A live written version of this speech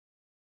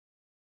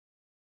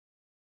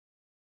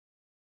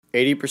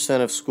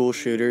80% of school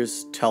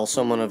shooters tell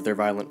someone of their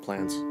violent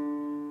plans.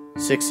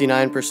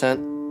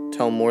 69%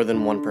 tell more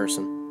than one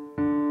person.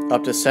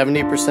 Up to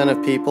 70%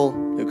 of people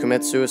who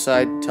commit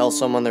suicide tell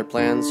someone their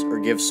plans or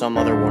give some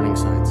other warning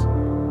signs.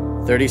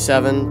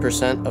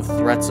 37% of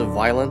threats of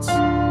violence,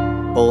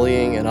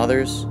 bullying, and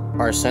others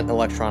are sent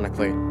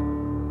electronically.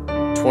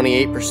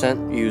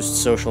 28% used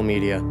social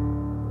media.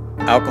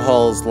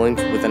 Alcohol is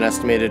linked with an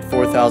estimated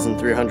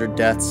 4,300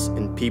 deaths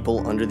in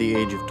people under the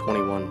age of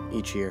 21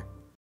 each year.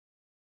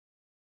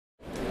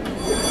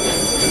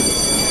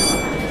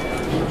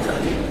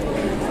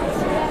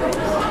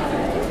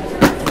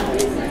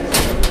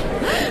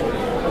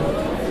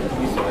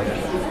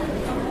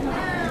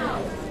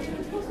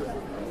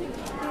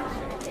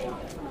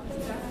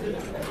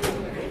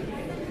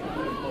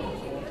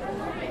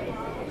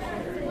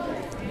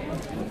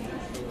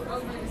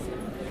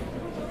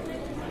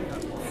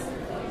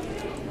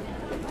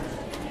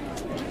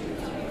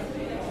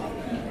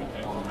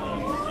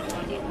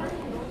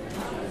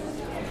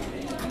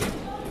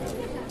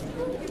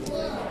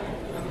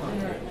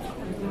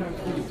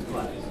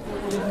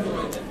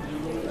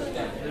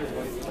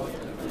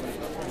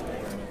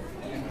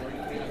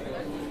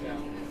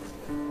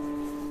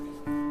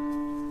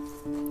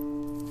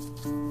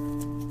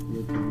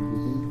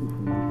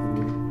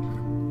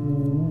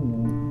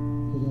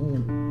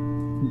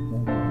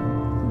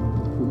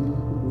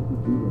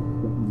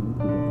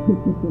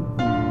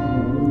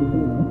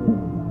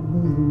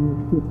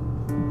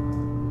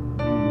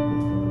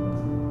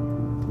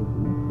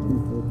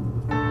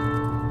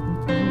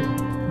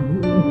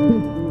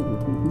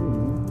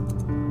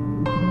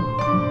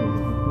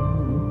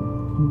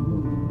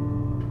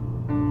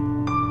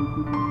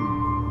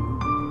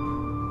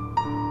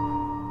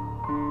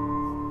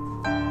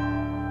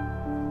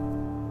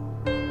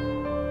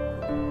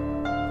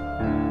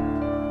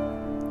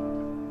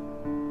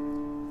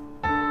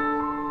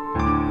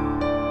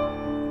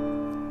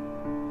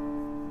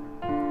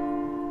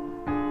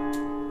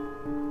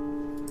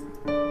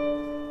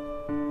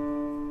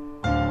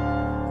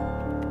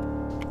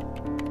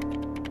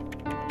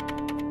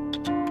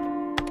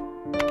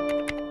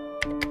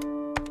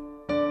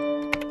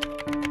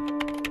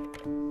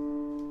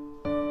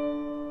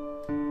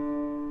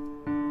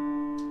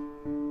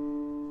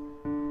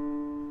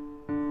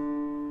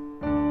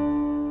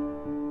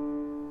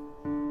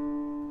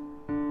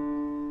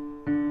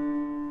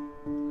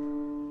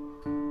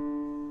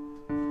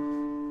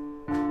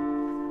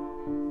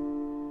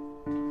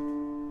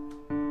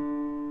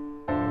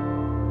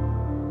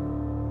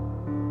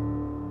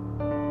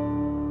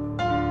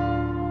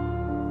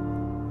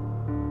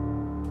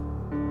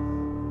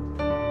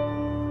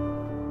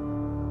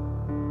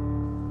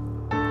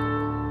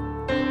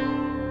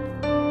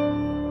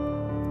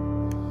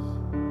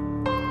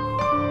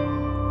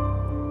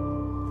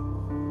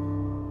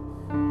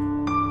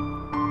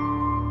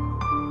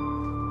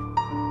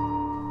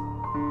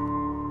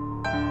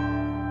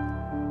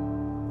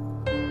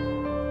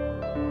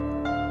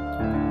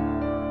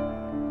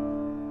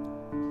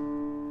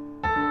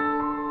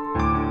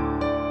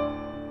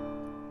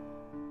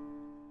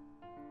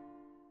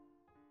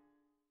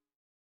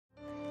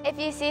 If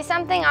you see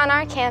something on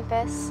our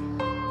campus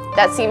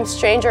that seems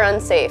strange or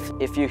unsafe,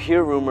 if you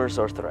hear rumors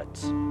or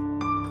threats,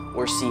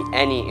 or see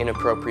any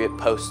inappropriate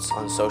posts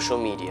on social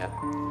media,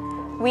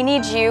 we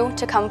need you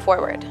to come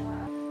forward.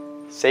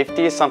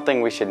 Safety is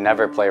something we should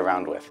never play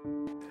around with.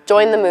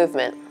 Join the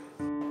movement.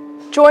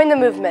 Join the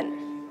movement.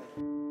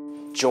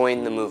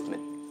 join the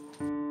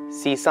movement.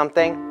 See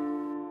something?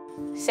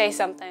 Say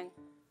something.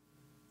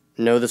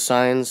 Know the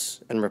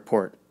signs and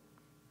report.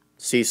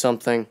 See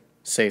something,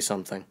 say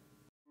something.